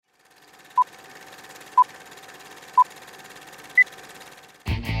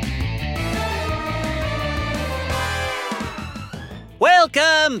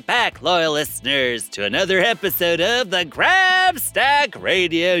Welcome back, loyal listeners, to another episode of the Grabstack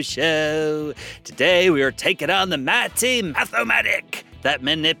Radio Show. Today we are taking on the mighty Math-O-Matic, that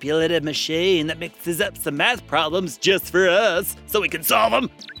manipulative machine that mixes up some math problems just for us so we can solve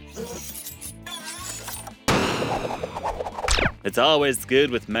them. It's always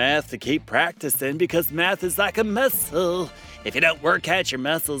good with math to keep practicing because math is like a muscle. If you don't work out your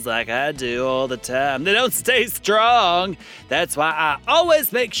muscles like I do all the time, they don't stay strong. That's why I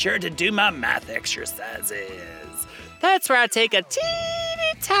always make sure to do my math exercises. That's where I take a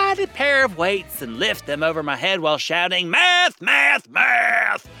teeny tiny pair of weights and lift them over my head while shouting, math, math,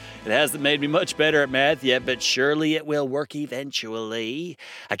 math. It hasn't made me much better at math yet, but surely it will work eventually.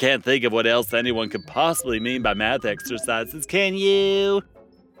 I can't think of what else anyone could possibly mean by math exercises, can you?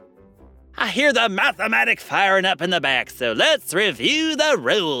 I hear the Math-O-Matic firing up in the back, so let's review the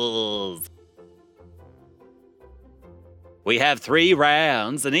rules. We have 3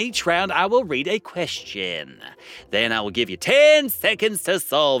 rounds, and each round I will read a question. Then I will give you 10 seconds to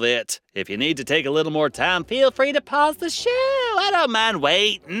solve it. If you need to take a little more time, feel free to pause the show. I don't mind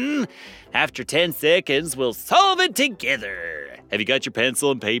waiting. After 10 seconds, we'll solve it together. Have you got your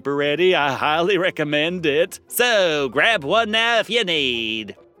pencil and paper ready? I highly recommend it. So grab one now if you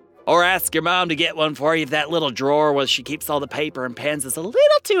need. Or ask your mom to get one for you if that little drawer where she keeps all the paper and pens is a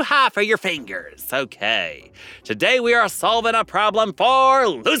little too high for your fingers. Okay, today we are solving a problem for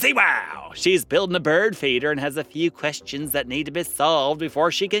Lucy Wow. She's building a bird feeder and has a few questions that need to be solved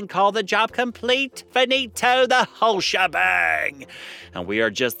before she can call the job complete. Finito, the whole shebang. And we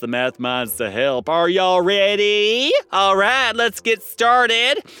are just the math minds to help. Are y'all ready? All right, let's get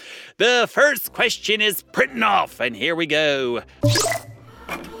started. The first question is printing off, and here we go.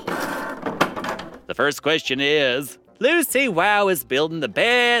 The first question is, Lucy Wow is building the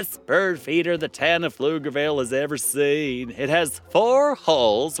best bird feeder the town of Pflugerville has ever seen. It has 4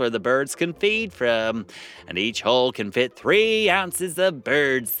 holes where the birds can feed from, and each hole can fit 3 ounces of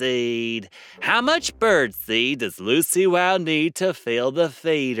bird seed. How much bird seed does Lucy Wow need to fill the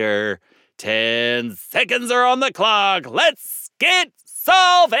feeder? 10 seconds are on the clock. Let's get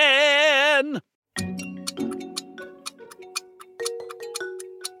solving!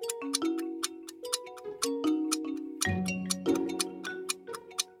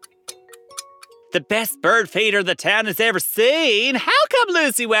 The best bird feeder the town has ever seen? How come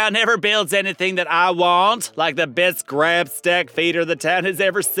Lucy Wow never builds anything that I want? Like the best Grabstack feeder the town has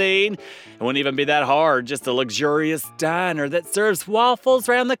ever seen? It wouldn't even be that hard, just a luxurious diner that serves waffles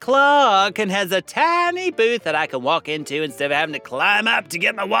round the clock and has a tiny booth that I can walk into instead of having to climb up to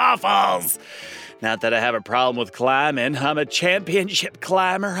get my waffles. Not that I have a problem with climbing. I'm a championship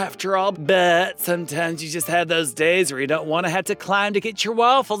climber after all. But sometimes you just have those days where you don't want to have to climb to get your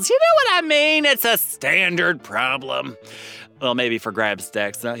waffles. You know what I mean? It's a standard problem. Well, maybe for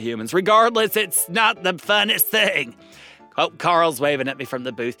Grabstacks, not humans. Regardless, it's not the funnest thing. Oh, Carl's waving at me from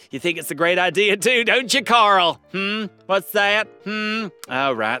the booth. You think it's a great idea too, don't you, Carl? What's that?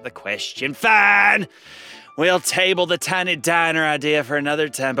 All right, the question. Fine. We'll table the tiny diner idea for another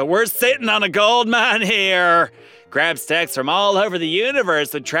time, but we're sitting on a gold mine here. Grabstacks from all over the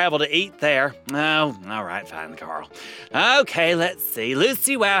universe would travel to eat there. Oh, all right, fine, Carl. Okay, let's see.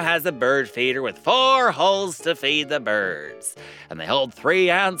 Lucy Wow has a bird feeder with 4 holes to feed the birds, and they hold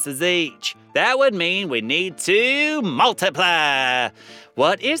 3 ounces each. That would mean we need to multiply.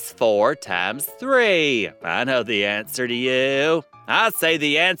 What is 4 times 3? I know the answer to you. I say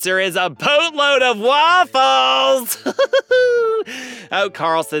the answer is a boatload of waffles. Oh,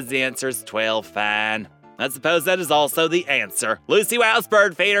 Carl says the answer is 12. Fine. I suppose that is also the answer. Lucy Wow's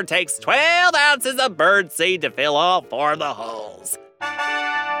bird feeder takes 12 ounces of bird seed to fill all 4 of the holes.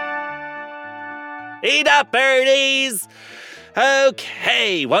 Eat up, birdies.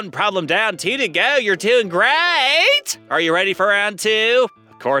 Okay, 1 problem down, 2 to go. You're doing great. Are you ready for round 2?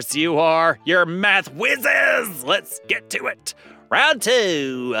 Of course you are. You're math whizzes. Let's get to it. Round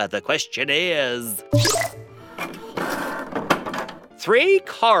 2, the question is, 3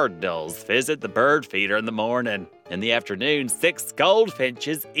 cardinals visit the bird feeder in the morning. In the afternoon, 6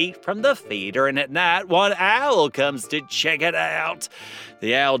 goldfinches eat from the feeder, and at night, 1 owl comes to check it out.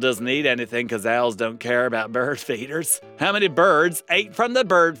 The owl doesn't eat anything because owls don't care about bird feeders. How many birds ate from the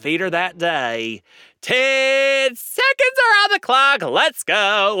bird feeder that day? 10 seconds are on the clock. Let's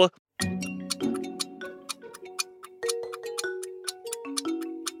go.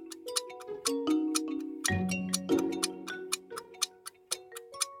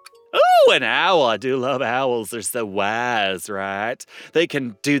 an owl. I do love owls. They're so wise, right? They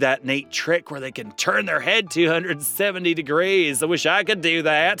can do that neat trick where they can turn their head 270 degrees. I wish I could do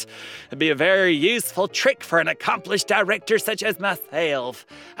that. It'd be a very useful trick for an accomplished director such as myself.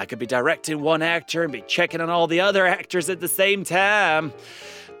 I could be directing one actor and be checking on all the other actors at the same time.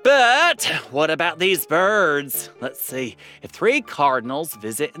 But what about these birds? Let's see. If 3 cardinals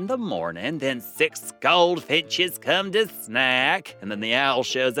visit in the morning, then 6 goldfinches come to snack, and then the owl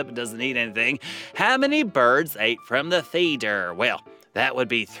shows up and doesn't eat anything, how many birds ate from the feeder? Well, that would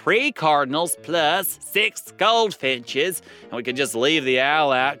be 3 cardinals plus 6 goldfinches. And we could just leave the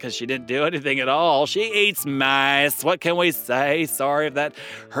owl out because she didn't do anything at all. She eats mice. What can we say? Sorry if that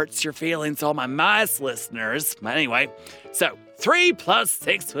hurts your feelings, all my mice listeners. But anyway, so 3 plus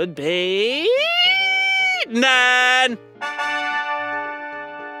 6 would be 9.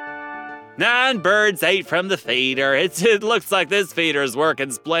 9 birds ate from the feeder. It looks like this feeder is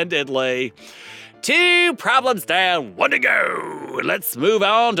working splendidly. 2 problems down, 1 to go. Let's move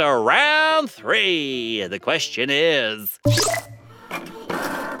on to round 3. The question is,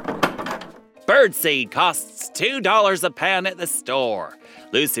 birdseed costs $2 a pound at the store.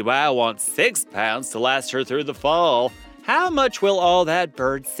 Lucy Wow wants 6 pounds to last her through the fall. How much will all that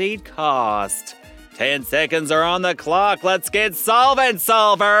birdseed cost? 10 seconds are on the clock. Let's get solving,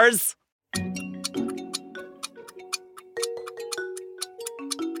 solvers.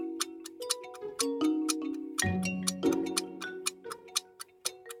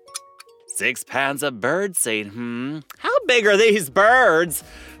 £6 pounds of birdseed, How big are these birds?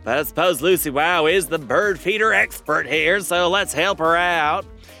 But I suppose Lucy Wow is the bird feeder expert here, so let's help her out.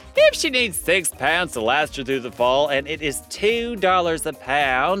 If she needs 6 pounds to last her through the fall, and it is $2 a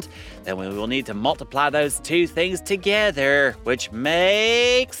pound, then we will need to multiply those 2 things together, which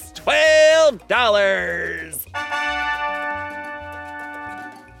makes $12.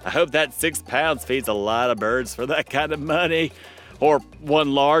 I hope that 6 pounds feeds a lot of birds for that kind of money. Or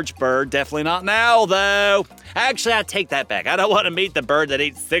 1 large bird, definitely not an owl, though. Actually, I take that back. I don't want to meet the bird that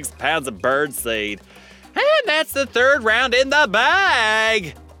eats 6 pounds of birdseed. And that's the 3rd round in the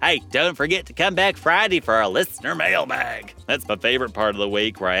bag. Hey, don't forget to come back Friday for our listener mailbag. That's my favorite part of the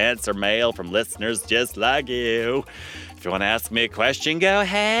week, where I answer mail from listeners just like you. If you want to ask me a question, go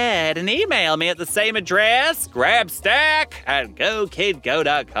ahead and email me at the same address,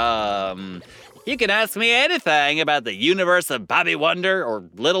 grabstack@gokidgo.com. You can ask me anything about the universe of Bobby Wonder or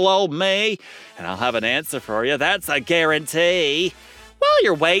little old me, and I'll have an answer for you. That's a guarantee. While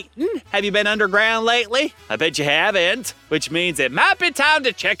you're waiting, have you been underground lately? I bet you haven't, which means it might be time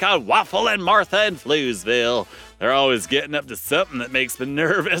to check on Waffle and Martha in Floozeville. They're always getting up to something that makes me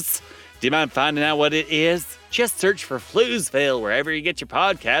nervous. Do you mind finding out what it is? Just search for Floozeville wherever you get your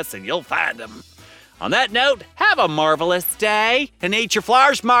podcasts and you'll find them. On that note, have a marvelous day and eat your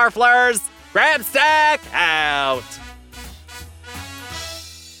flowers, marflers. Grabstack out.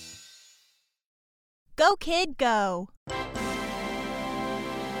 Go, kid, go.